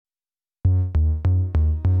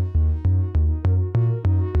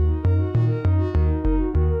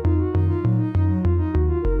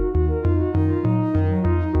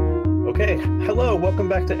Hello, welcome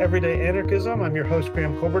back to Everyday Anarchism. I'm your host,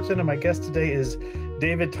 Graham Culbertson, and my guest today is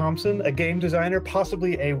David Thompson, a game designer,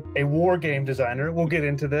 possibly a war game designer. We'll get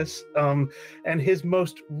into this. And his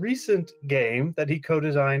most recent game that he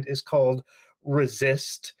co-designed is called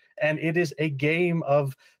Resist, and it is a game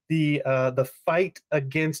of the fight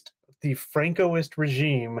against the Francoist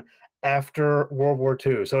regime after World War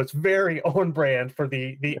II. So it's very on brand for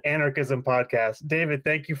the Anarchism podcast. David,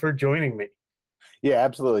 thank you for joining me. Yeah,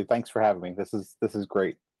 absolutely. Thanks for having me. This is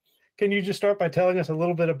great. Can you just start by telling us a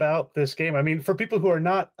little bit about this game? I mean, for people who are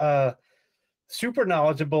not super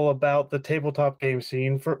knowledgeable about the tabletop game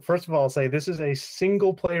scene, first of all, I'll say this is a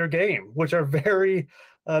single player game, which are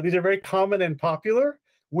these are very common and popular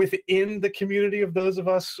within the community of those of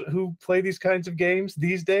us who play these kinds of games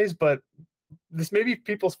these days. But this may be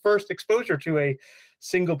people's first exposure to a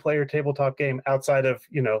single player tabletop game outside of,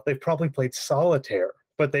 they've probably played Solitaire,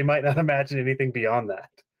 but they might not imagine anything beyond that.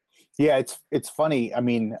 Yeah, it's funny. I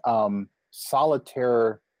mean,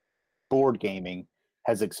 solitaire board gaming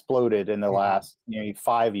has exploded in the last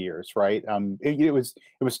 5 years, right? It was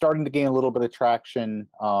starting to gain a little bit of traction.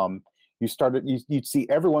 You'd see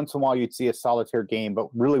every once in a while you'd see a solitaire game, but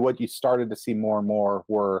really what you started to see more and more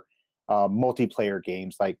were multiplayer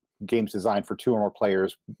games, like games designed for 2 or more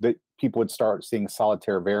players. That people would start seeing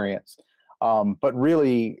solitaire variants, but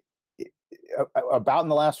really, about in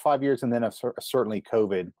the last 5 years, and then certainly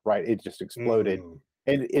COVID, right? It just exploded,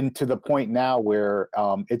 and to the point now where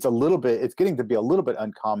it's getting to be a little bit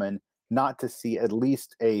uncommon not to see at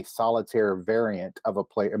least a solitaire variant of a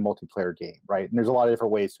multiplayer game, right? And there's a lot of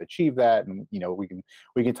different ways to achieve that, and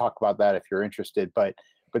we can talk about that if you're interested. But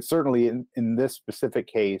certainly in this specific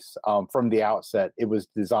case, from the outset, it was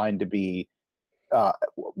designed to be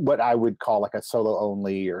what I would call like a solo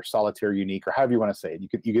only or solitaire unique, or however you want to say it.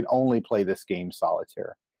 You can only play this game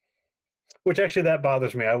solitaire. Which actually that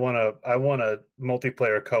bothers me. I want a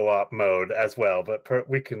multiplayer co-op mode as well, but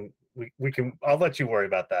we can. I'll let you worry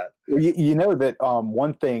about that. You know that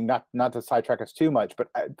one thing, not to sidetrack us too much, but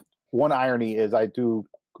one irony is I do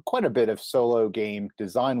quite a bit of solo game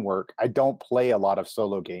design work. I don't play a lot of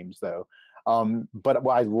solo games though, but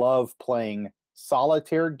I love playing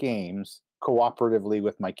solitaire games cooperatively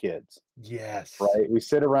with my kids. Yes. Right. We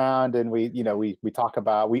sit around and we talk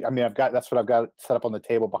about that's what I've got set up on the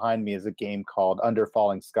table behind me is a game called Under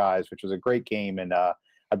Falling Skies, which is a great game, and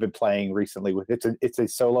I've been playing recently with it's a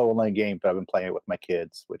solo only game, but I've been playing it with my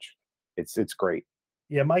kids, which it's great.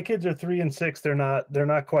 Yeah, my kids are 3 and 6. They're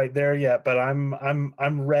not quite there yet, but I'm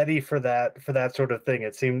ready for that sort of thing.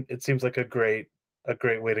 It seems like a great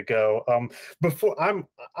way to go. Before I'm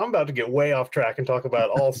about to get way off track and talk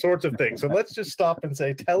about all sorts of things. So let's just stop and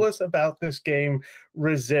say, tell us about this game,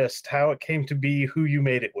 Resist, how it came to be, who you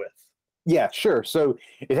made it with. Yeah, sure. So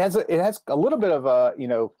it has a little bit of a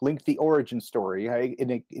lengthy origin story, right?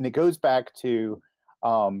 And it goes back to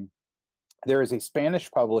there is a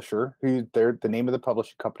Spanish publisher the name of the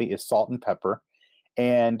publishing company is Salt and Pepper,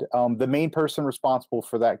 and the main person responsible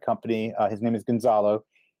for that company, his name is Gonzalo.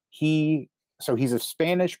 So he's a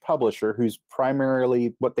Spanish publisher who's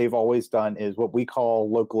primarily, what they've always done is what we call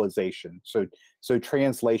localization. So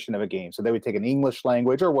translation of a game. So they would take an English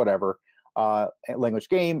language or whatever language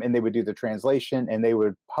game, and they would do the translation, and they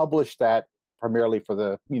would publish that primarily for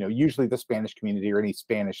the, usually the Spanish community or any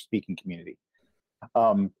Spanish speaking community.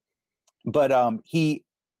 But he,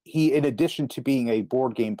 in addition to being a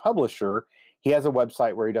board game publisher, he has a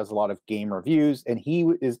website where he does a lot of game reviews, and he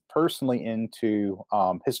is personally into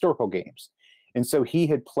historical games. And so he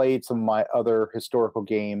had played some of my other historical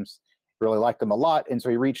games, really liked them a lot. And so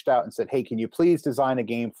he reached out and said, hey, can you please design a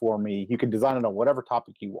game for me? You can design it on whatever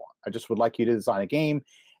topic you want. I just would like you to design a game,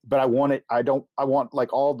 but I want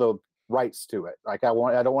like all the rights to it. Like I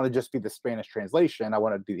don't want to just be the Spanish translation. I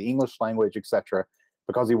want to do the English language, etc.,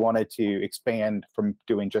 because he wanted to expand from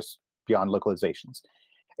doing just beyond localizations.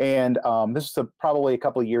 And this was probably a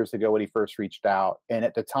couple of years ago when he first reached out. And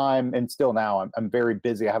at the time, and still now, I'm very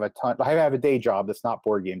busy. I have a day job that's not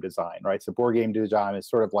board game design, right? So board game design is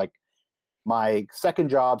sort of like my second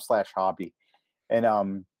job / hobby. And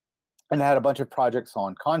I had a bunch of projects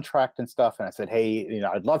on contract and stuff. And I said, hey,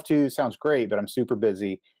 I'd love to. Sounds great, but I'm super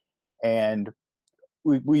busy. And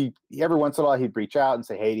we every once in a while he'd reach out and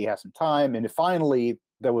say, hey, do you have some time? And finally,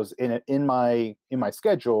 there was in my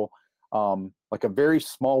schedule, like a very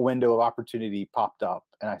small window of opportunity popped up,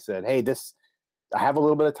 and I said, hey, I have a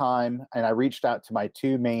little bit of time, and I reached out to my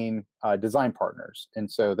 2 main design partners. And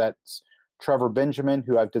so that's Trevor Benjamin,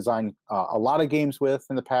 who I've designed a lot of games with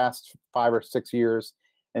in the past 5 or 6 years,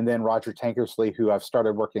 and then Roger Tankersley, who I've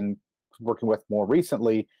started working with more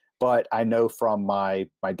recently, but I know from my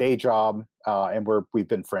day job, and we've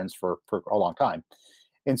been friends for a long time.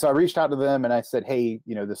 And so I reached out to them and I said, hey,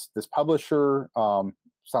 this publisher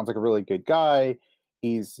sounds like a really good guy.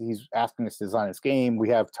 He's asking us to design this game. We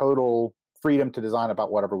have total freedom to design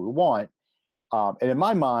about whatever we want. And in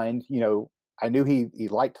my mind, I knew he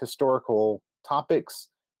liked historical topics,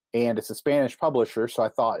 and it's a Spanish publisher, so I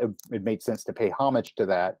thought it made sense to pay homage to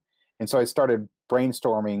that. And so I started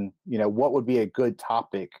brainstorming, what would be a good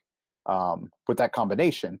topic with that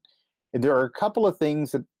combination. And there are a couple of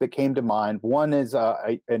things that came to mind. One is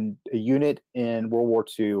a unit in World War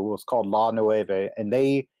II was called La Nueve, and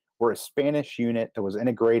they were a Spanish unit that was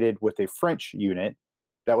integrated with a French unit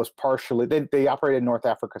that was partially, they operated in North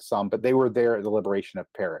Africa some, but they were there at the liberation of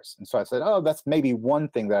Paris. And so I said, oh, that's maybe one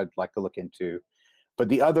thing that I'd like to look into. But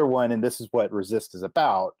the other one, and this is what Resist is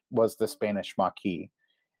about, was the Spanish Maquis.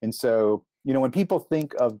 And so, when people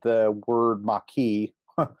think of the word Maquis,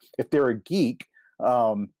 if they're a geek,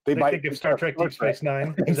 they might think of Star Trek Deep Space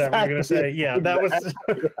Nine. Is that what you're going to say? Yeah, that was.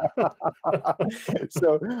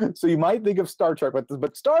 So you might think of Star Trek,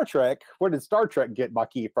 but Star Trek, where did Star Trek get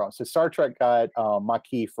Maquis from? So Star Trek got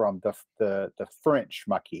Maquis from the French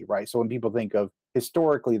Maquis, right? So when people think of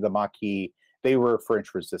historically the Maquis, they were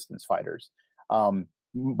French resistance fighters.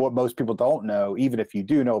 What most people don't know, even if you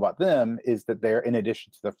do know about them, is that there, in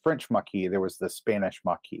addition to the French Maquis, there was the Spanish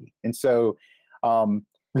Maquis. And so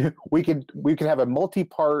we could have a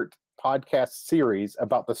multi-part podcast series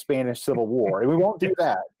about the Spanish Civil War, and we won't do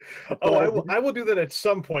that. I will do that at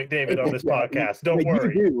some point, David, on this podcast. Don't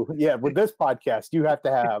worry. You do. Yeah, with this podcast, you have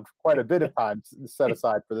to have quite a bit of time set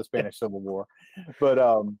aside for the Spanish Civil War.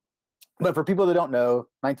 But for people that don't know,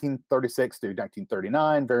 1936 to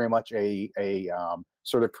 1939, very much a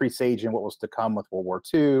sort of presaging what was to come with World War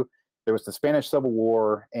II. There was the Spanish Civil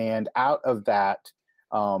War, and out of that,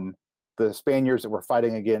 the Spaniards that were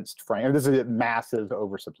fighting against France. And this is a massive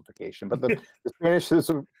oversimplification, but the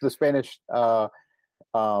Spanish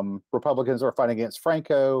Republicans that were fighting against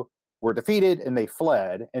Franco were defeated, and they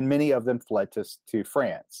fled, and many of them fled to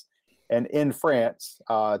France. And in France,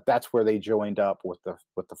 that's where they joined up with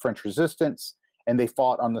the French resistance, and they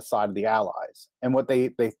fought on the side of the Allies. And what they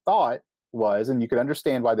thought was, and you could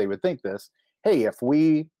understand why they would think this, hey, if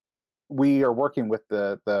we are working with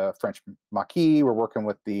the French Maquis, we're working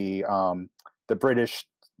with the British,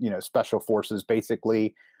 special forces,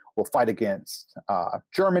 basically, we'll fight against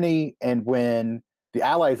Germany, and when the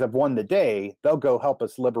Allies have won the day, they'll go help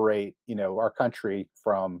us liberate, our country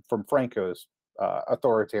from Franco's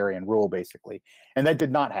authoritarian rule, basically. And that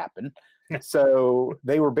did not happen. So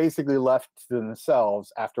they were basically left to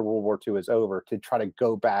themselves after World War II is over to try to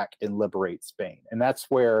go back and liberate Spain. And that's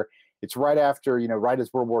where it's right after, right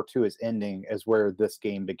as World War II is ending, is where this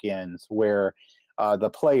game begins, where the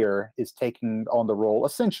player is taking on the role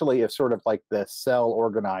essentially of sort of like the cell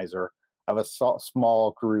organizer of a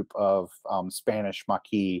small group of Spanish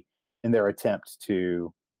Maquis in their attempt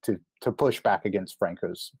to push back against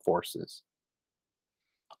Franco's forces.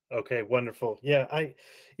 Okay, wonderful. Yeah, I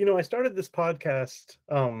started this podcast.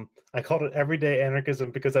 I called it Everyday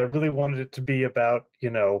Anarchism because I really wanted it to be about,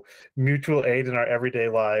 mutual aid in our everyday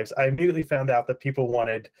lives. I immediately found out that people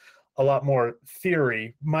wanted a lot more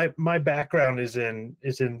theory. My background is in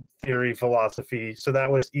theory, philosophy, so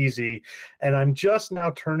that was easy. And I'm just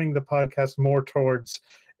now turning the podcast more towards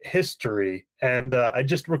history. And I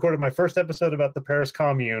just recorded my first episode about the Paris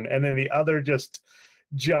Commune, and then the other just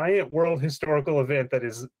giant world historical event that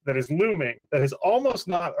is looming, that has almost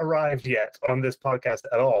not arrived yet on this podcast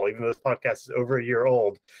at all, even though this podcast is over a year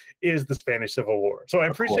old, is the Spanish Civil War. So I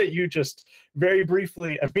appreciate you just very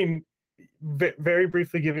briefly giving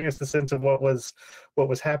us the sense of what was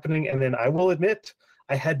happening. And then I will admit,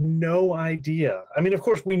 I had no idea. I mean, of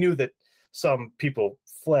course, we knew that some people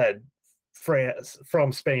fled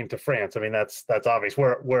from Spain to France. I mean, that's obvious.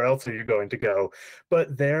 Where else are you going to go?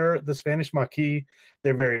 But the Spanish Maquis,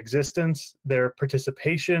 their very existence, their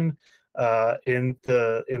participation in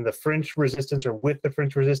the French resistance, or with the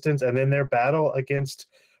French resistance, and then their battle against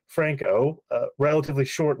Franco, relatively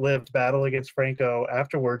short-lived battle against Franco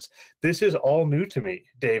afterwards. This is all new to me,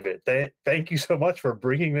 David. Thank you so much for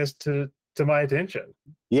bringing this to my attention.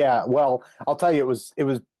 Yeah, well, I'll tell you, it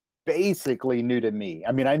was basically new to me.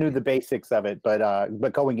 I mean, I knew the basics of it, but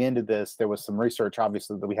going into this, there was some research,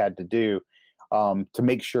 obviously, that we had to do to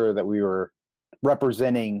make sure that we were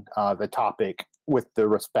representing the topic with the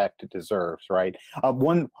respect it deserves, right?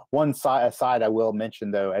 One aside I will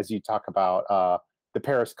mention, though, as you talk about the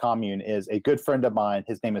Paris Commune, is a good friend of mine.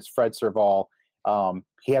 His name is Fred Serval.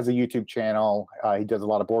 He has a YouTube channel. He does a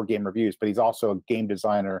lot of board game reviews, but he's also a game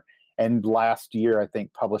designer. and last year I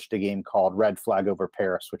think published a game called Red Flag Over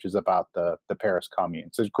Paris, which is about the Paris Commune.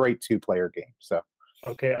 So it's a great 2-player game. So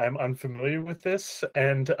Okay, I'm unfamiliar with this,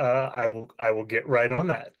 and I will get right on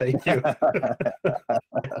that. Thank you.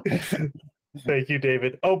 Thank you,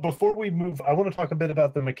 David. Oh, before we move, I want to talk a bit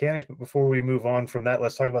about the mechanics, but before we move on from that,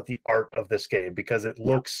 let's talk about the art of this game because it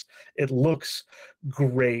looks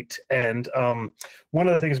great. And one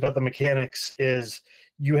of the things about the mechanics is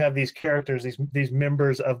you have these characters, these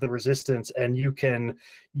members of the resistance, and you can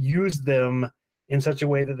use them in such a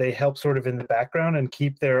way that they help sort of in the background and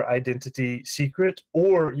keep their identity secret,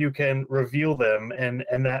 or you can reveal them, and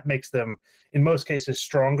that makes them in most cases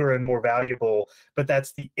stronger and more valuable, but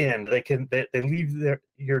that's the end. They leave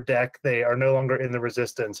your deck. They are no longer in the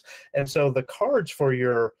resistance. And so the cards for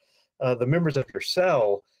your the members of your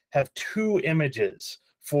cell have 2 images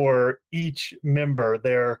for each member,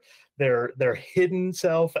 their hidden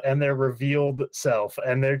self and their revealed self,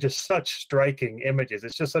 and they're just such striking images.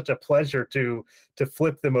 It's just such a pleasure to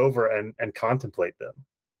flip them over and contemplate them.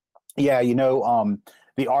 Yeah,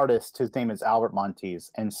 the artist, his name is Albert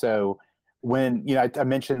Montes, and so when I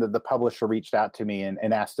mentioned that the publisher reached out to me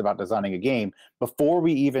and asked about designing a game, before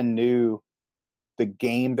we even knew the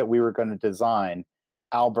game that we were going to design,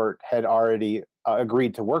 Albert had already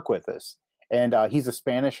agreed to work with us. And he's a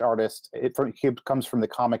Spanish artist. He comes from the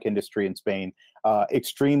comic industry in Spain.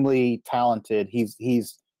 Extremely talented.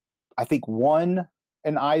 He's I think won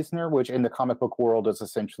an Eisner, which in the comic book world is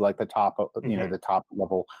essentially like the top, the top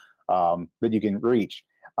level that you can reach.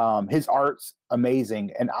 His art's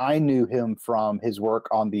amazing, and I knew him from his work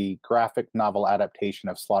on the graphic novel adaptation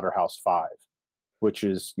of Slaughterhouse-Five, which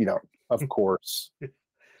is, of course,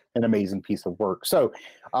 an amazing piece of work. So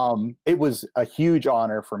it was a huge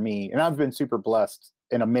honor for me, and I've been super blessed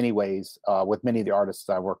in many ways with many of the artists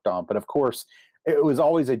I worked on. But of course, it was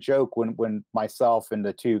always a joke when myself and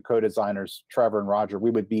the 2 co-designers, Trevor and Roger, we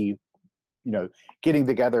would be, getting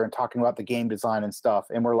together and talking about the game design and stuff.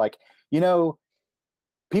 And we're like,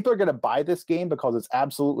 people are going to buy this game because it's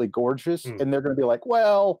absolutely gorgeous. And they're going to be like,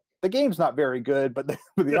 well, the game's not very good, but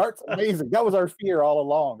the art's amazing. That was our fear all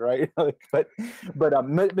along, right? but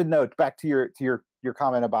no, back to your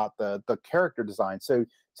comment about the character design. So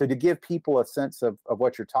to give people a sense of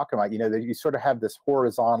what you're talking about, that you sort of have this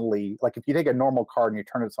horizontally, like if you take a normal card and you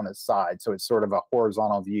turn it on its side, so it's sort of a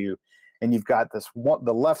horizontal view, and you've got this one,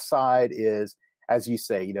 the left side is, as you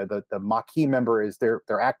say, the Maquis member is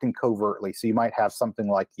they're acting covertly. So you might have something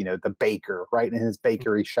like, the baker, right, in his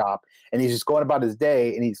bakery shop, and he's just going about his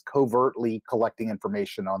day and he's covertly collecting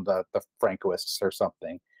information on the Francoists or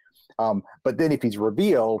something. But then if he's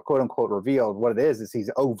revealed, quote unquote revealed, what it is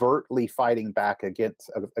he's overtly fighting back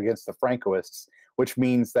against the Francoists, which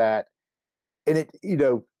means that, and it,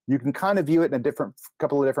 you can kind of view it in a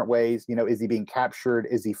couple of different ways. Is he being captured?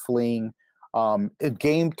 Is he fleeing? In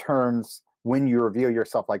game terms, when you reveal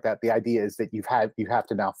yourself like that, the idea is that you have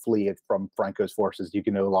to now flee from Franco's forces. You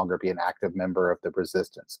can no longer be an active member of the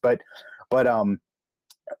resistance. But the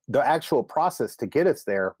actual process to get us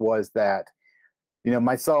there was that,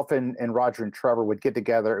 myself and Roger and Trevor would get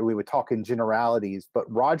together and we would talk in generalities,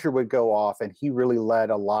 but Roger would go off and he really led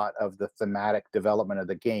a lot of the thematic development of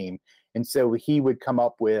the game. And so he would come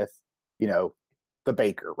up with, the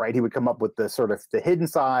baker, right? He would come up with the sort of the hidden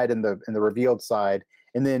side and the revealed side.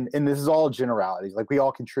 And this is all generalities, like we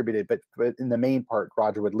all contributed, but in the main part,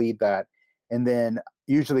 Roger would lead that. And then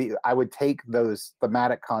usually I would take those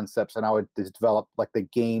thematic concepts and I would just develop like the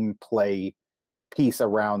gameplay piece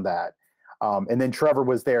around that. And then Trevor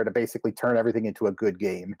was there to basically turn everything into a good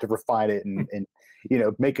game, to refine it and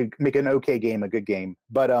make an okay game a good game.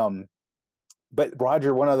 But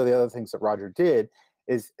Roger, one of the other things that Roger did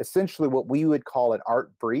is essentially what we would call an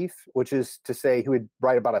art brief, which is to say he would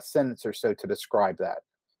write about a sentence or so to describe that.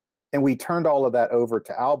 And we turned all of that over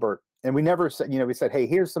to Albert, and we never said, we said, hey,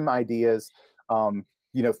 here's some ideas.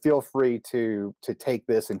 Feel free to take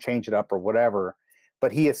this and change it up or whatever.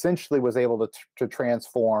 But he essentially was able to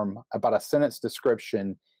transform about a sentence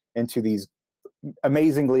description into these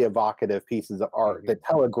amazingly evocative pieces of art that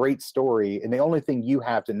tell a great story. And the only thing you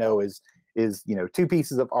have to know is 2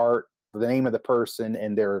 pieces of art, the name of the person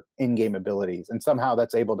and their in-game abilities. And somehow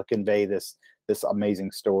that's able to convey this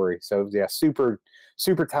amazing story. So yeah, super,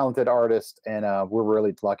 super talented artist. And we're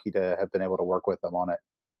really lucky to have been able to work with them on it.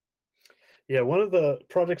 Yeah, one of the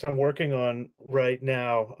projects I'm working on right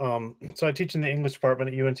now, so I teach in the English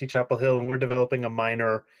department at UNC Chapel Hill, and we're developing a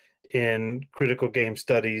minor in critical game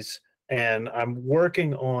studies. And I'm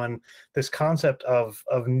working on this concept of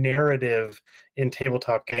narrative in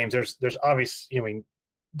tabletop games. There's obviously,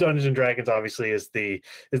 Dungeons and Dragons obviously is the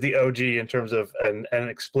OG in terms of an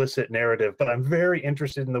explicit narrative, but I'm very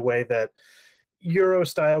interested in the way that Euro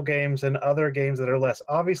style games and other games that are less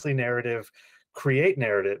obviously narrative create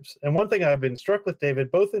narratives. And one thing I've been struck with, David,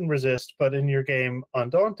 both in Resist but in your game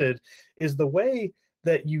Undaunted, is the way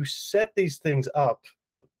that you set these things up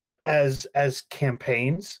as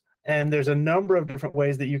campaigns. And there's a number of different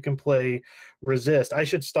ways that you can play Resist. I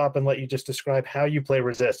should stop and let you just describe how you play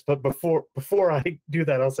Resist. But before I do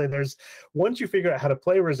that, I'll say there's, once you figure out how to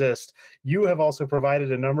play Resist, you have also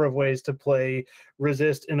provided a number of ways to play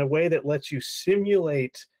Resist in a way that lets you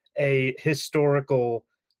simulate a historical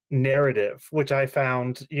narrative, which I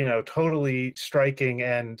found, totally striking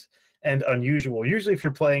and unusual. Usually if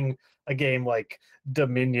you're playing a game like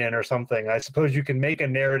Dominion or something, I suppose you can make a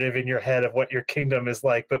narrative in your head of what your kingdom is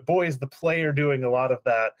like, but boy, is the player doing a lot of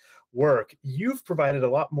that work. You've provided a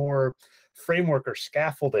lot more framework or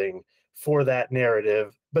scaffolding for that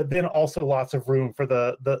narrative, but then also lots of room for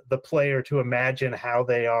the player to imagine how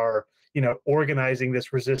they are, organizing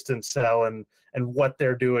this resistance cell and what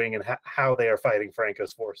they're doing and how they are fighting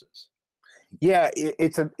Franco's forces. Yeah,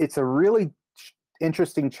 it's a really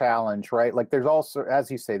interesting challenge, right? Like there's also,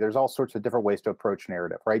 as you say, there's all sorts of different ways to approach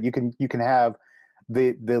narrative, right? You can have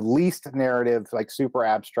the least narrative, like super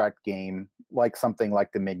abstract game, like something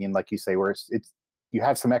like Dominion, like you say, where it's you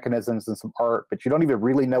have some mechanisms and some art, but you don't even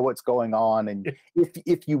really know what's going on. And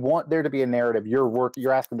if you want there to be a narrative,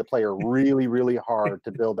 you're asking the player really, really hard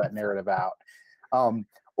to build that narrative out.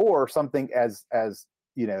 Or something as a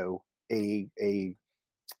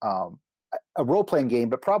role-playing game,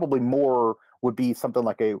 but probably more would be something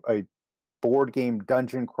like a board game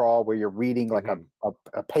dungeon crawl where you're reading like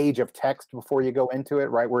a page of text before you go into it,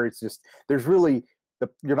 right? Where it's just, there's really,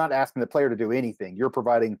 you're not asking the player to do anything. You're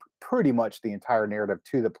providing pretty much the entire narrative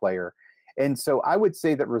to the player. And so I would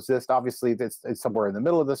say that Resist, obviously, it's somewhere in the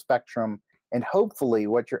middle of the spectrum. And hopefully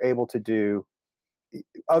what you're able to do,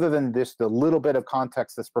 other than just the little bit of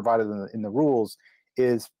context that's provided in the rules,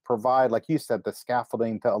 is provide, like you said, the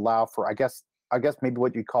scaffolding to allow for, I guess maybe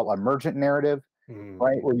what you call emergent narrative,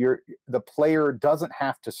 right? Where the player doesn't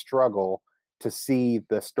have to struggle to see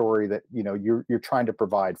the story that you're trying to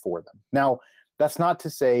provide for them. Now, that's not to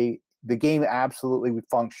say the game absolutely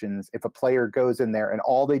functions if a player goes in there and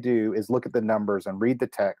all they do is look at the numbers and read the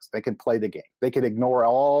text. They can play the game. They can ignore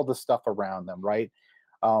all the stuff around them, right?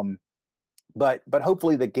 But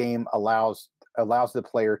hopefully the game allows the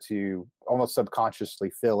player to almost subconsciously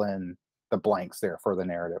fill in the blanks there for the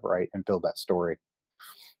narrative, right, and build that story.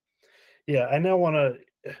 Yeah, I now want to.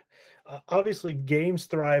 Obviously, games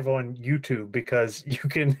thrive on YouTube because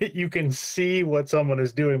you can see what someone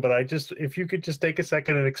is doing. But if you could just take a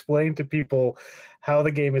second and explain to people how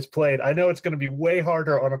the game is played. I know it's going to be way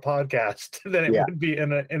harder on a podcast than it would be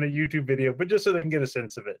in a YouTube video, but just so they can get a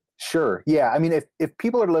sense of it. Sure. Yeah. I mean, if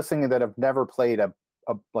people are listening that have never played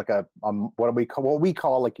what we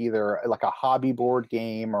call like either like a hobby board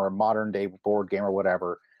game or a modern day board game or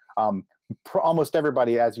whatever, almost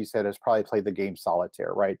everybody, as you said, has probably played the game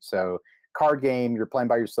Solitaire, right? So card game, you're playing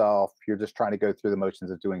by yourself, you're just trying to go through the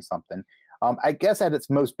motions of doing something. I guess at its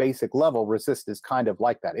most basic level, Resist is kind of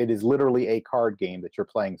like that. It is literally a card game that you're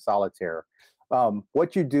playing Solitaire.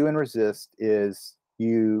 What you do in Resist is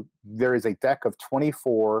there is a deck of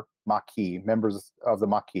 24 Maquis, members of the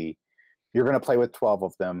Maquis. You're going to play with 12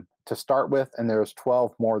 of them to start with, and there's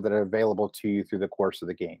 12 more that are available to you through the course of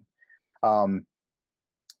the game.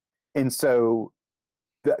 And so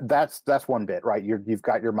that's one bit, right? You've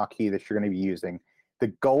got your Maquis that you're going to be using.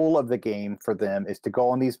 The goal of the game for them is to go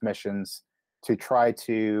on these missions to try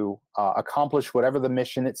to accomplish whatever the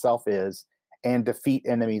mission itself is and defeat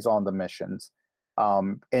enemies on the missions.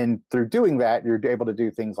 And through doing that, you're able to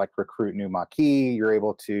do things like recruit new Maquis. You're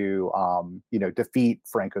able to, defeat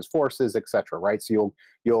Franco's forces, etc. Right? So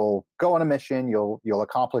you'll go on a mission, you'll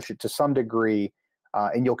accomplish it to some degree,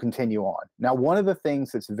 and you'll continue on. Now, one of the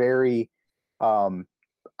things that's very, I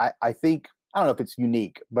think, I don't know if it's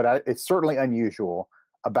unique, but it's certainly unusual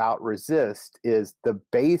about Resist is the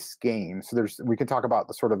base game. So we can talk about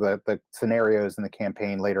the sort of the scenarios in the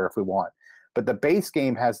campaign later if we want. But the base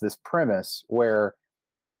game has this premise where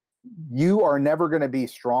you are never going to be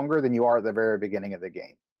stronger than you are at the very beginning of the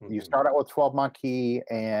game. Mm-hmm. You start out with 12 Maquis,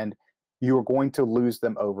 and you are going to lose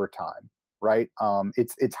them over time, right?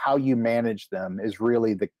 It's how you manage them is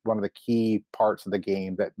really one of the key parts of the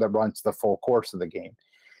game that runs the full course of the game.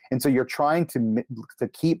 And so you're trying to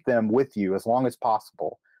keep them with you as long as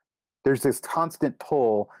possible. There's this constant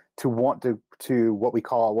pull to want to what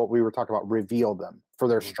we were talking about, reveal them for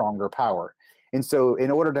their stronger power. And so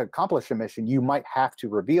in order to accomplish a mission, you might have to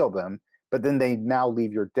reveal them but then they now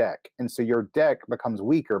leave your deck. And so your deck becomes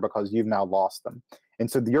weaker because you've now lost them. And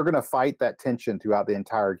so you're going to fight that tension throughout the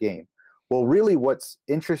entire game. Well, really what's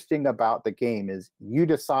interesting about the game is you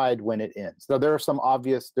decide when it ends. Now, there are some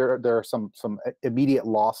obvious, there are some immediate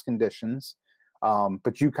loss conditions,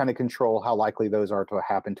 but you kind of control how likely those are to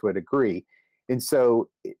happen to a degree. And so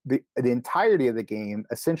the entirety of the game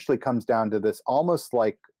essentially comes down to this almost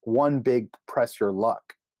like one big press your luck.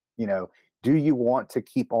 You know, do you want to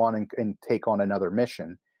keep on and take on another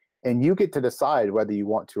mission? And you get to decide whether you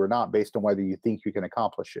want to or not based on whether you think you can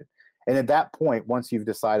accomplish it. And at that point, once you've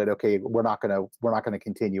decided, okay, we're not gonna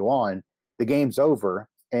continue on, the game's over,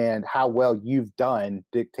 and how well you've done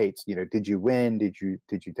dictates, you know, did you win? Did you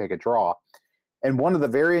take a draw? And one of the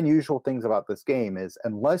very unusual things about this game is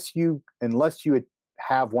unless you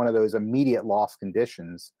have one of those immediate loss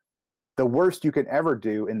conditions, the worst you can ever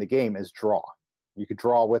do in the game is draw. You could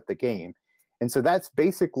draw with the game. And so that's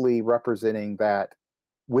basically representing that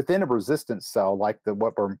within a resistance cell, like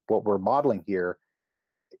what we're modeling here,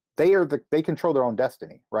 they control their own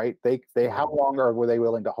destiny, right? They how long were they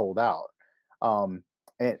willing to hold out?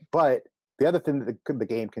 But the other thing that the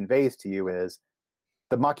game conveys to you is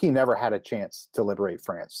the Maquis never had a chance to liberate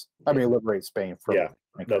France. I mean, liberate Spain from. Yeah,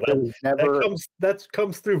 no, that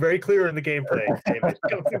comes through very clear in the gameplay. David. It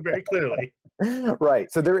comes through very clearly.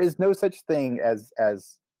 Right. So there is no such thing as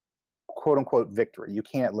quote unquote victory. You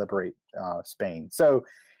can't liberate Spain. So,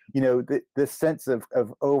 you know, this sense of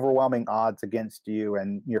overwhelming odds against you,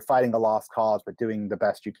 and you're fighting a lost cause but doing the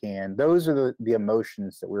best you can. Those are the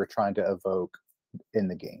emotions that we're trying to evoke in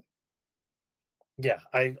the game. Yeah,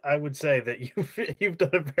 I would say that you've done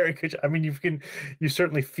a very good job. I mean, you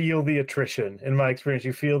certainly feel the attrition. In my experience,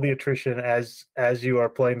 you feel the attrition as you are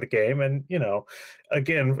playing the game. And, you know,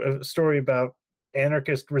 again, a story about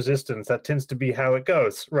anarchist resistance, that tends to be how it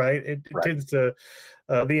goes, right? It tends to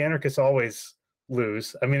the anarchists always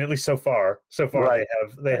lose. I mean, at least so far right.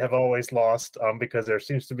 they have always lost, because there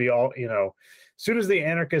seems to be all, you know, as soon as the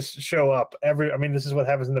anarchists show up, I mean, this is what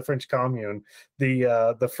happens in the French Commune.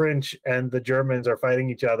 The French and the Germans are fighting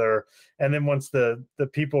each other, and then once the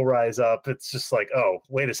people rise up, it's just like, oh,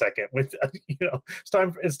 wait a second, with you know,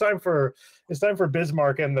 it's time for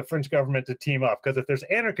Bismarck and the French government to team up, because if there's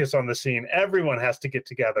anarchists on the scene, everyone has to get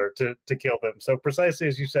together to kill them. So precisely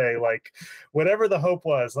as you say, like, whatever the hope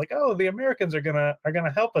was, like, oh, the Americans are gonna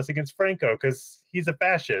help us against Franco because he's a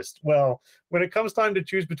fascist. Well, when it comes time to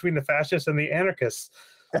choose between the fascists and the anarchists,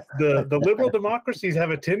 the liberal democracies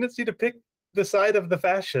have a tendency to pick the side of the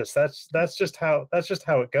fascists. That's just how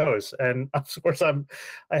it goes. And of course,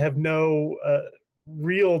 I have no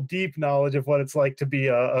real deep knowledge of what it's like to be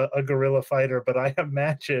a guerrilla fighter, but I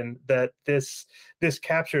imagine that this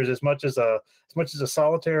captures as much as a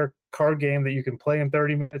solitaire card game that you can play in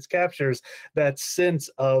 30 minutes captures that sense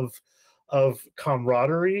of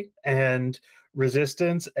camaraderie and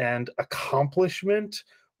resistance and accomplishment,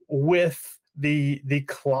 with the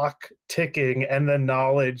clock ticking and the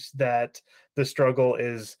knowledge that the struggle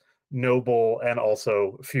is noble and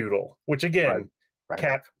also feudal, which again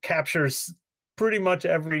captures pretty much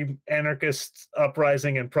every anarchist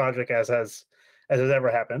uprising and project as has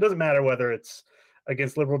ever happened. It doesn't matter whether it's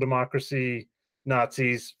against liberal democracy,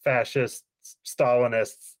 Nazis, fascists,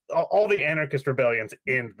 Stalinists. All the anarchist rebellions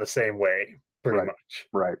end the same way, pretty much.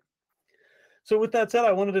 Right. So with that said,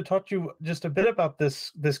 I wanted to talk to you just a bit about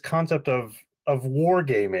this concept of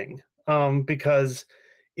wargaming, because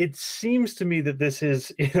it seems to me that this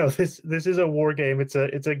is, you know, this is a war game. It's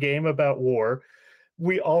a game about war.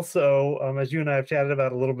 We also, as you and I have chatted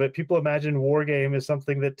about a little bit, people imagine war game is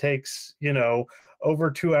something that takes, you know,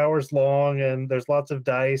 over 2 hours long, and there's lots of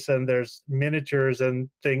dice and there's miniatures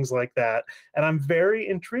and things like that. And I'm very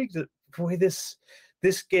intrigued that the way this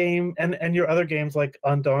game and your other games like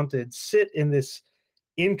Undaunted sit in this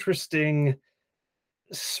interesting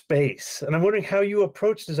space. And I'm wondering how you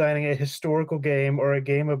approach designing a historical game or a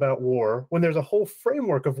game about war when there's a whole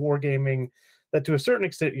framework of wargaming that to a certain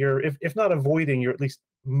extent you're, if not avoiding, you're at least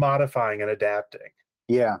modifying and adapting.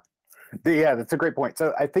 Yeah, that's a great point.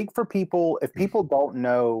 So I think for people, if people don't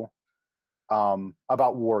know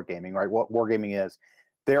about wargaming, right, what wargaming is,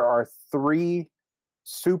 there are 3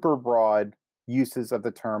 super broad uses of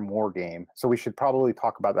the term war game. So we should probably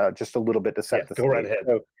talk about that just a little bit to set the stage. Go right ahead.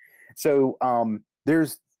 So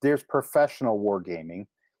there's professional wargaming,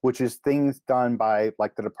 which is things done by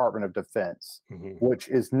like the Department of Defense, which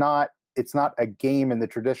is not a game in the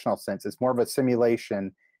traditional sense. It's more of a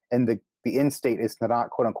simulation, and the end state is to not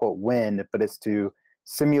quote unquote win, but it's to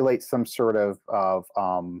simulate some sort of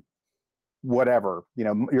whatever, you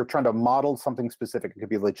know, you're trying to model something specific. It could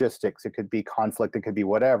be logistics, it could be conflict, it could be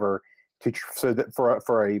whatever, so that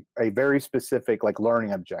for a very specific like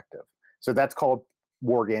learning objective. So that's called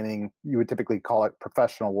wargaming. You would typically call it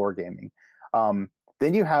professional wargaming.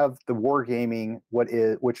 Then you have the wargaming,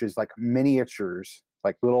 which is like miniatures,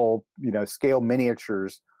 like little scale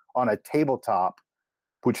miniatures on a tabletop,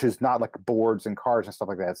 which is not like boards and cards and stuff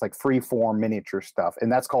like that. It's like free form miniature stuff,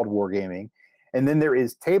 and that's called wargaming. And then there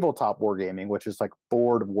is tabletop wargaming, which is like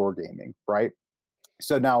board wargaming, right?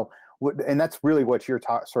 So now, and that's really what you're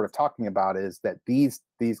sort of talking about, is that these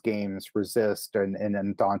games, Resist and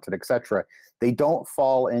Undaunted, etc., they don't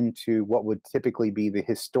fall into what would typically be the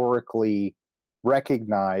historically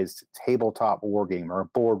recognized tabletop wargame or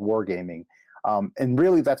board wargaming. And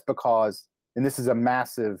really that's because, and this is a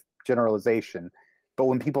massive generalization, but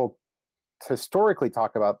when people historically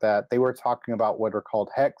talk about that, they were talking about what are called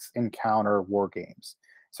hex encounter war games.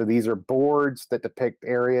 So these are boards that depict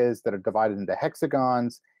areas that are divided into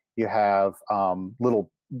hexagons. You have little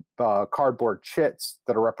cardboard chits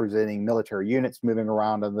that are representing military units moving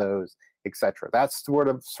around on those, etc. That's sort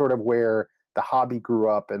of where the hobby grew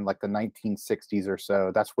up in like the 1960s or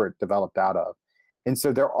so. That's where it developed out of. And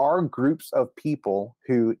so there are groups of people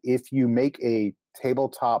who, if you make a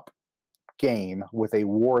tabletop game with a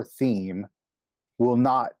war theme, will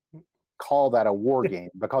not call that a war game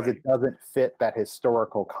because it doesn't fit that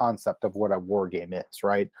historical concept of what a war game is,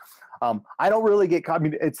 right? I don't really get. I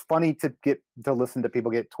mean, it's funny to listen to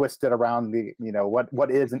people get twisted around the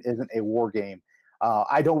what is and isn't a war game.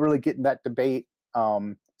 I don't really get in that debate.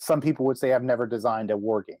 Some people would say I've never designed a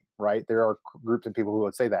war game, right? There are groups of people who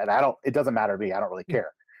would say that. It doesn't matter to me. I don't really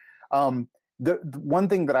care. The one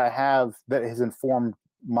thing that I have that has informed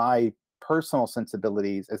my personal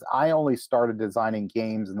sensibilities is I only started designing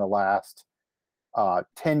games in the last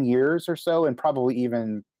 10 years or so, and probably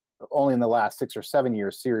even only in the last 6 or 7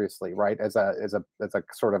 years seriously, right? As a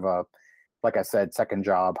sort of a, like I said, second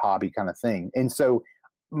job, hobby kind of thing. And so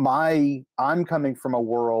I'm coming from a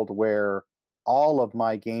world where all of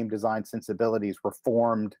my game design sensibilities were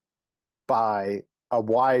formed by a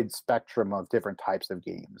wide spectrum of different types of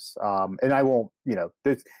games. And I won't,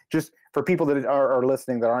 just for people that are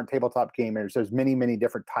listening that aren't tabletop gamers, there's many, many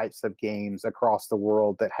different types of games across the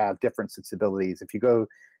world that have different sensibilities. If you go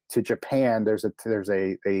to Japan, there's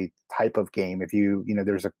a type of game. If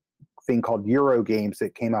there's a thing called Euro games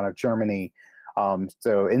that came out of Germany. And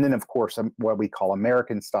then of course, what we call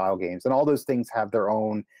American style games, and all those things have their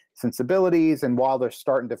own sensibilities. And while they're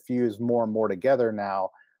starting to fuse more and more together now,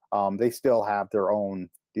 they still have their own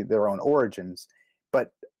origins.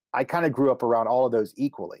 But I kind of grew up around all of those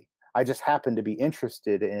equally. I just happened to be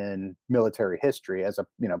interested in military history as a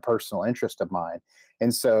personal interest of mine.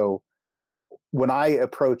 And so when I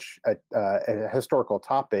approach a historical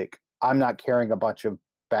topic, I'm not carrying a bunch of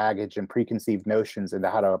baggage and preconceived notions into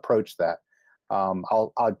how to approach that.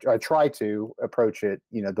 I try to approach it,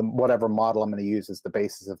 whatever model I'm going to use as the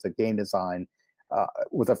basis of the game design,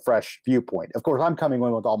 with a fresh viewpoint. Of course, I'm coming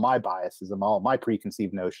in with all my biases and all my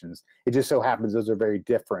preconceived notions. It just so happens those are very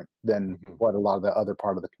different than what a lot of the other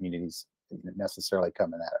part of the communities necessarily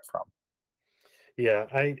coming at it from. Yeah,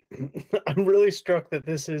 I'm really struck that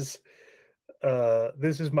this is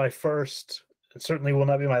my first, it certainly will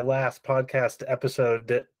not be my last podcast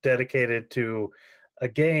episode dedicated to a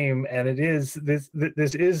game, and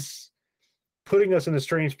this is putting us in a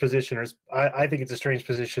strange position, or I think it's a strange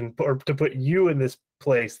position, or to put you in this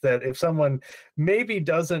place that if someone maybe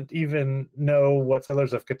doesn't even know what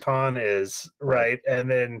Settlers of Catan is, right, and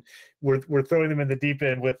then we're throwing them in the deep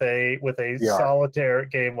end with a solitaire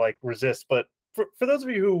game like Resist. But for those of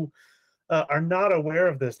you who are not aware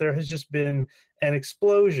of this, there has just been an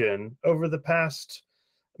explosion over the past,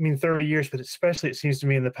 30 years, but especially it seems to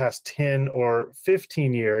me in the past 10 or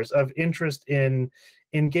 15 years of interest in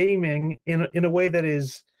gaming in a way that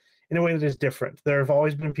is different. There have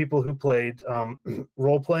always been people who played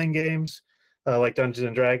role-playing games like Dungeons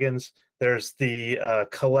and Dragons. There's the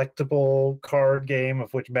collectible card game,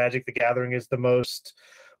 of which Magic the Gathering is the most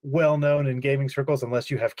well-known in gaming circles, unless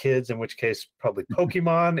you have kids, in which case probably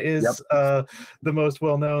Pokemon is the most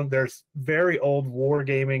well-known. There's very old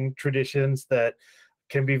wargaming traditions that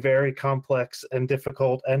can be very complex and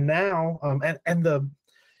difficult. And now,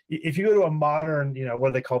 if you go to a modern, what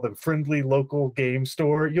do they call them, friendly local game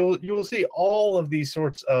store, you will see all of these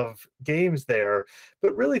sorts of games there,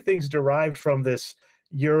 but really things derived from this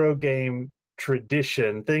Eurogame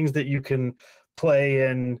tradition, things that you can play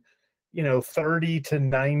in 30 to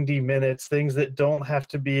 90 minutes, things that don't have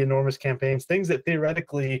to be enormous campaigns, things that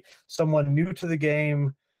theoretically someone new to the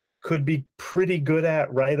game could be pretty good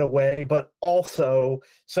at right away, but also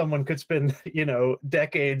someone could spend,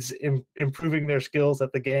 decades improving their skills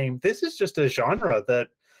at the game. This is just a genre that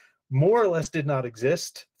more or less did not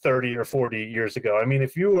exist 30 or 40 years ago. I mean,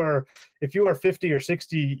 if you are 50 or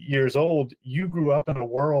 60 years old, you grew up in a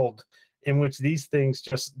world in which these things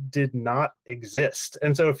just did not exist.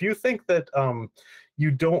 And so if you think that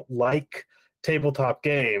you don't like tabletop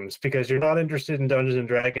games because you're not interested in Dungeons and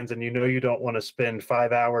Dragons and you don't want to spend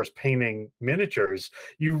 5 hours painting miniatures,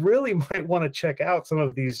 you really might want to check out some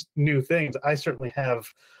of these new things. I certainly have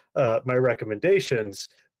my recommendations,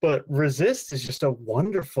 but Resist is just a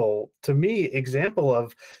wonderful, to me, example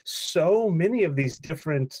of so many of these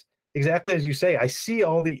different, exactly as you say. I see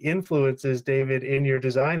all the influences, David, in your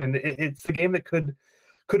design, and it's the game that could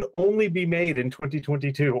only be made in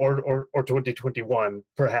 2022 or 2021,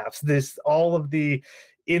 perhaps. This, all of the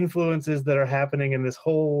influences that are happening in this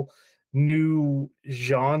whole new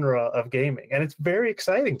genre of gaming, and it's very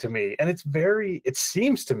exciting to me. And it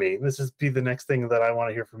seems to me, this is be the next thing that I want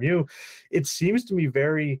to hear from you, it seems to me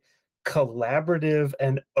very collaborative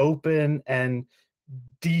and open and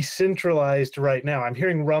decentralized right now. I'm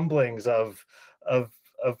hearing rumblings of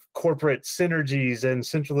corporate synergies and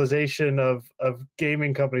centralization of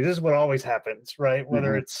gaming companies. This is what always happens, right?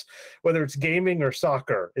 Whether it's gaming or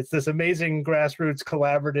soccer, it's this amazing grassroots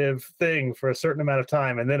collaborative thing for a certain amount of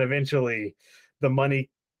time, and then eventually the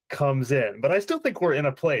money comes in. But I still think we're in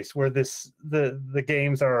a place where the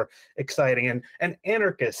games are exciting and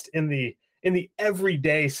anarchist in the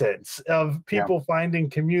everyday sense of people finding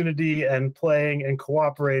community and playing and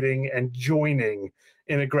cooperating and joining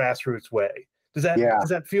in a grassroots way. Does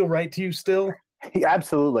that feel right to you still? Yeah,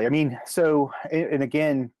 absolutely. I mean, so, and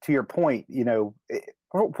again, to your point,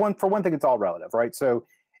 for one thing, it's all relative, right? So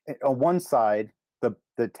on one side,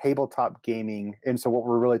 the tabletop gaming, and so what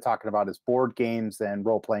we're really talking about is board games and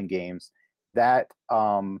role-playing games. That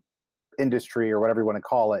industry, or whatever you want to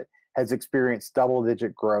call it, has experienced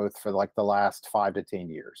double-digit growth for like the last 5 to 10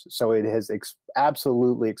 years. So it has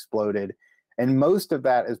absolutely exploded. And most of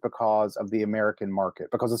that is because of the American market,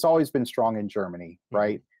 because it's always been strong in Germany,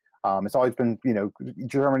 right? It's always been,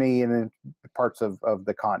 Germany and then parts of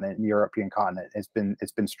the continent, European continent, it's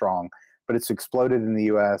been strong, but it's exploded in the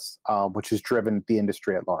U.S., which has driven the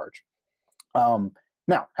industry at large.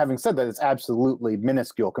 Now, having said that, it's absolutely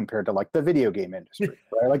minuscule compared to like the video game industry,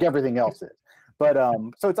 right? Like everything else is. But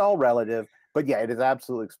so it's all relative. But yeah, it is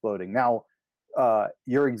absolutely exploding. Now,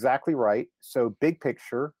 you're exactly right. So big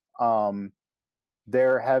picture.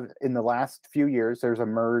 There have, in the last few years, there's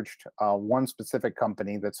emerged one specific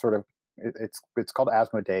company that's sort of, it's called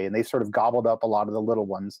Asmodee, and they sort of gobbled up a lot of the little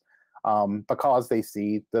ones because they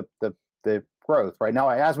see the growth. Right now,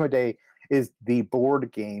 Asmodee is the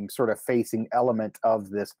board game sort of facing element of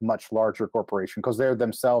this much larger corporation, because they're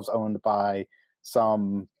themselves owned by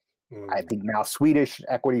some, I think now, Swedish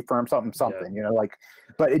equity firm, something,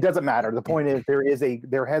 but it doesn't matter. The point is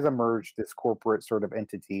there has emerged this corporate sort of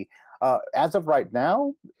entity. As of right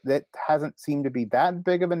now, that hasn't seemed to be that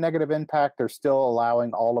big of a negative impact. They're still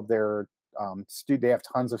allowing all of their they have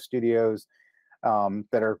tons of studios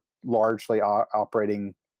that are largely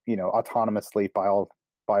operating, autonomously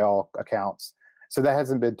by all accounts. So that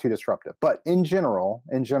hasn't been too disruptive. But in general,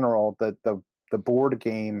 the board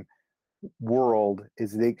game world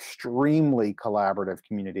is an extremely collaborative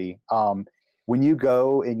community. When you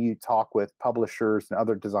go and you talk with publishers and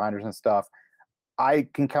other designers and stuff, I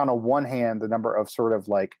can count on one hand the number of sort of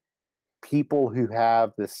like people who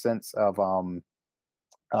have this sense of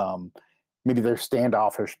maybe they're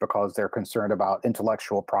standoffish because they're concerned about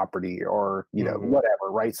intellectual property or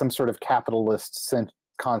whatever, right? Some sort of capitalist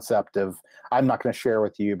concept of, I'm not going to share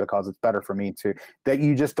with you because it's better for me to, that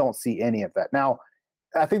you just don't see any of that. Now,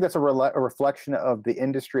 I think that's a reflection of the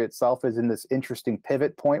industry itself is in this interesting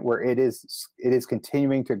pivot point where it is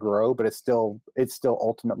continuing to grow, but it's still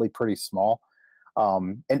ultimately pretty small.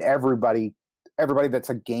 And everybody that's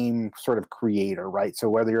a game sort of creator, right? So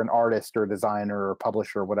whether you're an artist or a designer or a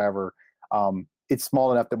publisher or whatever, it's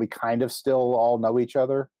small enough that we kind of still all know each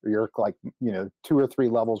other. You're like, 2 or 3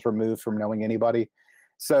 levels removed from knowing anybody.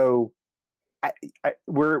 So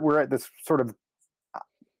we're at this sort of,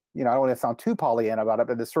 I don't want to sound too Pollyanna about it,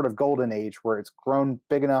 but this sort of golden age where it's grown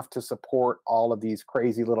big enough to support all of these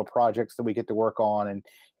crazy little projects that we get to work on. And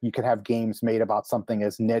you can have games made about something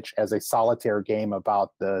as niche as a solitaire game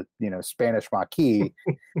about the, Spanish Maquis.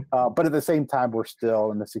 But at the same time, we're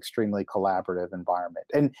still in this extremely collaborative environment.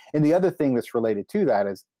 And the other thing that's related to that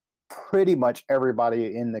is pretty much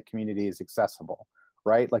everybody in the community is accessible,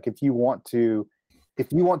 right? Like if you want to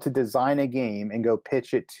design a game and go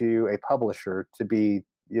pitch it to a publisher to be,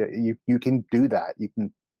 you can do that. You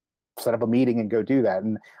can set up a meeting and go do that.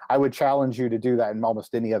 And I would challenge you to do that in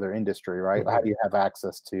almost any other industry, right? Mm-hmm. How do you have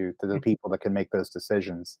access to the people that can make those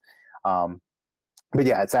decisions? But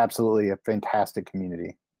yeah, it's absolutely a fantastic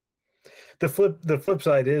community. The flip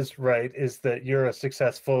side is right is that you're a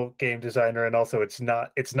successful game designer, and also it's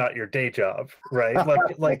not your day job, right?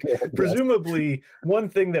 Like Yes. presumably one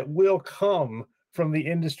thing that will come from the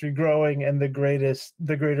industry growing and the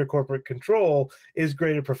greater corporate control is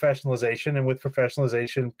greater professionalization, and with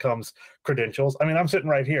professionalization comes credentials. I mean, I'm sitting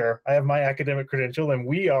right here, I have my academic credential, and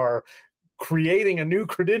we are creating a new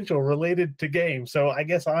credential related to games. So I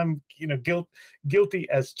guess I'm, guilty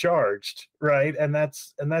as charged, right? And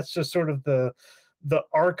that's just sort of the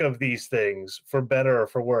arc of these things, for better or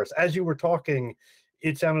for worse. As you were talking,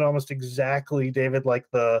 it sounded almost exactly, David, like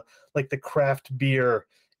the craft beer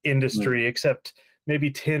Mm. industry, except maybe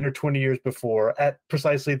 10 or 20 years before. At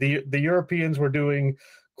precisely the Europeans were doing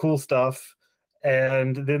cool stuff,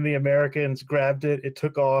 and then the Americans grabbed it. It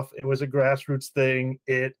took off. It was a grassroots thing.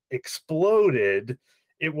 It exploded.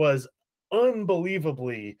 It was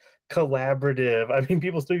unbelievably collaborative. I mean,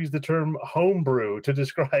 people still use the term homebrew to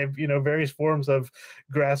describe, various forms of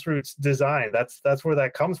grassroots design. That's where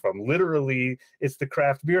that comes from. Literally, it's the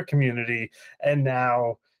craft beer community, and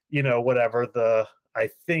now, whatever the, I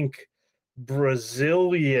think,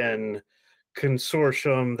 Brazilian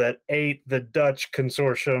consortium that ate the Dutch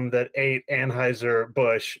consortium that ate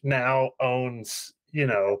Anheuser-Busch now owns,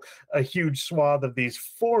 a huge swath of these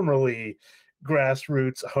formerly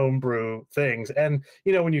grassroots homebrew things. And,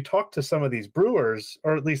 when you talk to some of these brewers,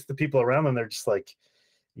 or at least the people around them, they're just like,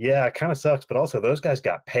 yeah, it kind of sucks, but also those guys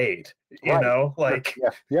got paid, Right. Sure. like,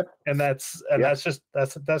 Yeah. Yep. and Yep. that's just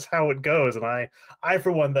that's how it goes. And I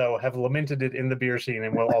for one, though, have lamented it in the beer scene,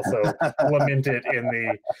 and will also lament it in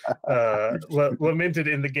the lamented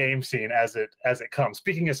in the game scene as it comes.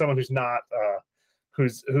 Speaking as someone who's not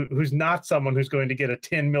who's not someone who's going to get a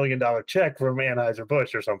 $10 million check from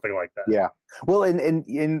Anheuser-Busch or something like that. Yeah. Well,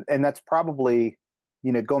 and that's probably,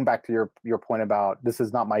 going back to your point about this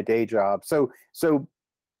is not my day job. So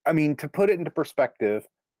I mean, to put it into perspective,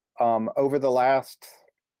 over the last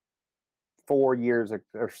 4 years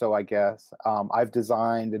or so, I guess, I've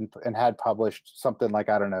designed and had published something like,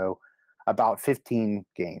 I don't know, about 15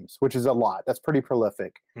 games, which is a lot. That's pretty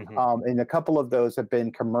prolific. Mhm. And a couple of those have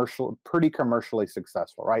been pretty commercially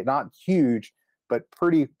successful, right? Not huge, but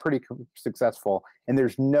pretty successful. And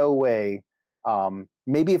there's no way,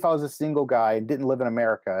 maybe if I was a single guy and didn't live in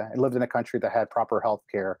America and lived in a country that had proper health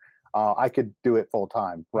care, I could do it full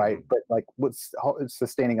time, right? Mhm. But like what's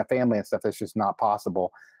sustaining a family and stuff, that's just not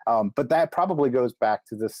possible. But that probably goes back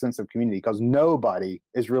to this sense of community, because nobody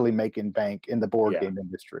is really making bank in the board Yeah. game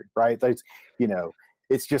industry, right? There's,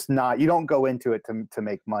 it's just not. You don't go into it to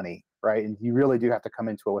make money, right? And you really do have to come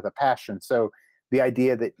into it with a passion. So the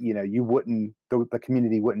idea that you wouldn't, the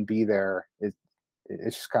community wouldn't be there is,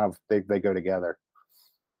 it's just kind of they go together.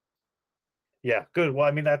 Yeah, good. Well,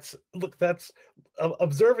 I mean, that's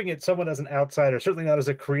observing it somewhat as an outsider, certainly not as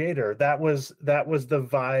a creator. That was the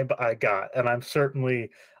vibe I got, and I'm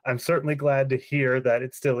certainly glad to hear that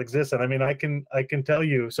it still exists. And I mean, I can tell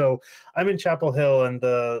you. So I'm in Chapel Hill, and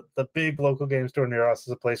the big local game store near us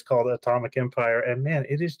is a place called Atomic Empire, and man,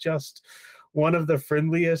 it is just one of the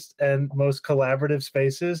friendliest and most collaborative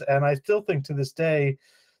spaces. And I still think to this day,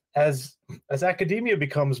 as academia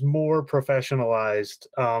becomes more professionalized,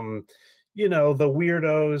 the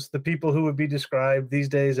weirdos, the people who would be described these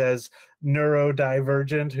days as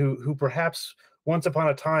neurodivergent, who perhaps once upon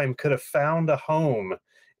a time could have found a home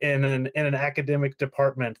in an academic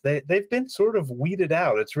department, they've been sort of weeded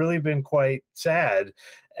out. It's really been quite sad.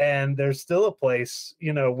 And there's still a place,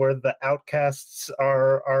 where the outcasts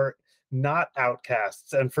are not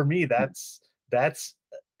outcasts. And for me, that's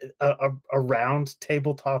around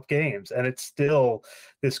tabletop games, and it's still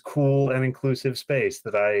this cool and inclusive space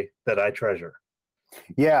that I treasure.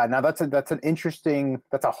 Yeah, now that's an interesting,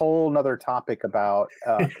 that's a whole nother topic about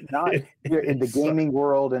not in the It's, gaming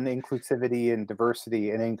world and inclusivity and diversity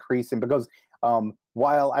and increasing, because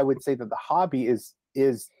while I would say that the hobby is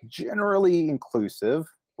generally inclusive,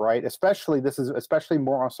 right? Especially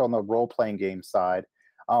more also on the role playing game side.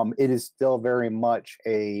 It is still very much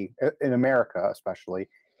in America, especially,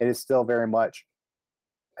 it is still very much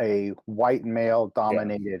a white male yeah.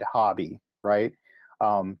 dominated hobby, right?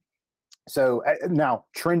 Um, so now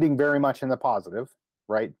trending very much in the positive,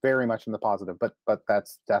 right? Very much in the positive, but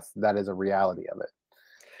that is a reality of it.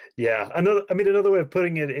 Yeah, another way of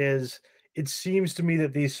putting it is, it seems to me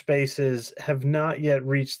that these spaces have not yet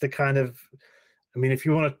reached the kind of, I mean, if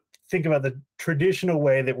you want to think about the traditional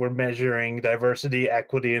way that we're measuring diversity,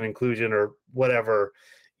 equity, and inclusion, or whatever,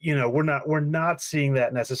 we're not seeing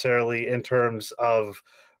that necessarily in terms of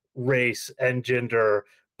race and gender,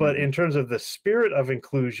 but in terms of the spirit of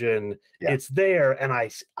inclusion, it's there, and I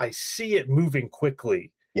see it moving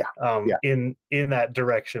quickly. In that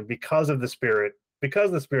direction because the spirit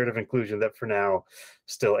of inclusion that for now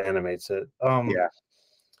still animates it.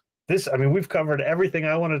 We've covered everything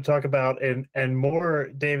I wanted to talk about and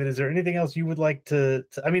more. David, is there anything else you would like to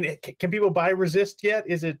can people buy Resist yet?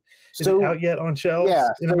 Is it out yet on shelves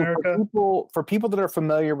in America? For people that are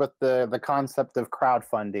familiar with the concept of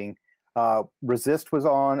crowdfunding, Resist was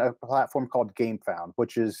on a platform called GameFound,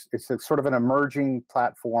 it's a sort of an emerging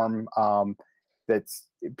platform that's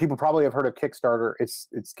people probably have heard of Kickstarter. It's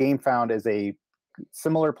GameFound is a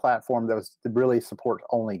similar platform that was to really support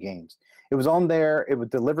only games. It was on there. It was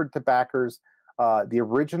delivered to backers. The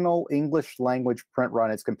original English language print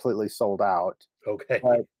run is completely sold out. Okay.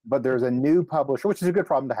 But there's a new publisher, which is a good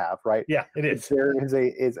problem to have, right? Yeah, it is. There is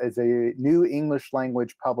a new English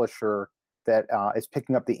language publisher that is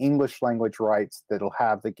picking up the English language rights that'll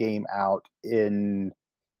have the game out in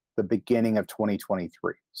the beginning of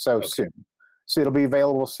 2023. Soon. So it'll be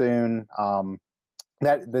available soon.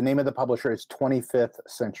 That the name of the publisher is 25th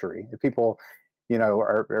Century. If people,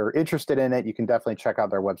 are interested in it, you can definitely check out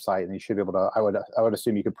their website, and you should be able to. I would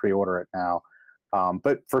assume you could pre-order it now,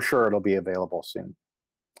 but for sure it'll be available soon.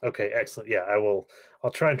 Okay, excellent. Yeah,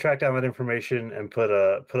 I'll try and track down that information and put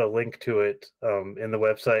a link to it in the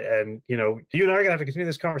website. And you and I are gonna have to continue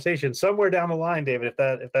this conversation somewhere down the line, David.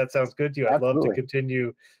 If that sounds good to you, I'd love to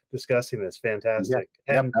continue discussing this. Fantastic.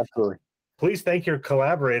 And absolutely. Please thank your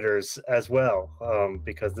collaborators as well,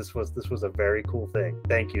 because this was a very cool thing.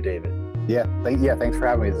 Thank you, David. Thanks for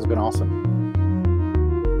having me. This has been awesome.